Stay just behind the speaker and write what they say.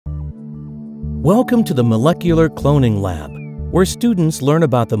Welcome to the Molecular Cloning Lab, where students learn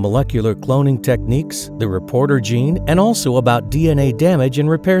about the molecular cloning techniques, the reporter gene, and also about DNA damage and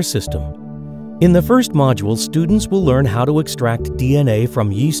repair system. In the first module, students will learn how to extract DNA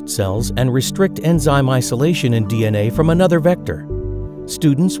from yeast cells and restrict enzyme isolation in DNA from another vector.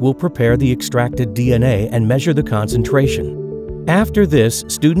 Students will prepare the extracted DNA and measure the concentration. After this,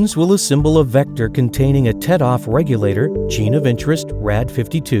 students will assemble a vector containing a TetOff regulator, gene of interest,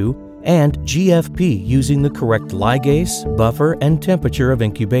 RAD52, and GFP using the correct ligase, buffer, and temperature of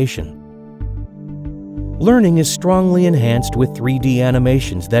incubation. Learning is strongly enhanced with 3D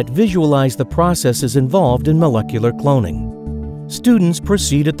animations that visualize the processes involved in molecular cloning. Students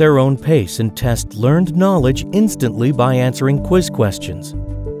proceed at their own pace and test learned knowledge instantly by answering quiz questions.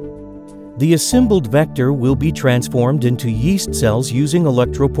 The assembled vector will be transformed into yeast cells using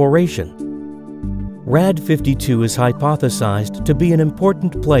electroporation. RAD52 is hypothesized to be an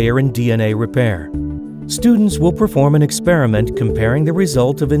important player in DNA repair. Students will perform an experiment comparing the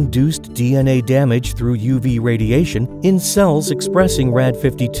result of induced DNA damage through UV radiation in cells expressing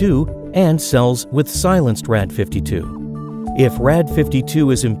RAD52 and cells with silenced RAD52. If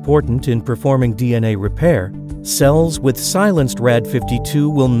RAD52 is important in performing DNA repair, cells with silenced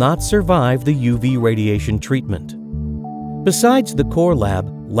RAD52 will not survive the UV radiation treatment. Besides the core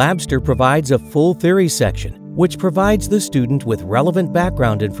lab, Labster provides a full theory section, which provides the student with relevant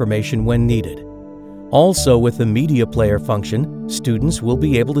background information when needed. Also, with the media player function, students will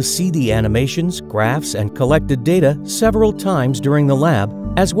be able to see the animations, graphs, and collected data several times during the lab,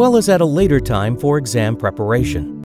 as well as at a later time for exam preparation.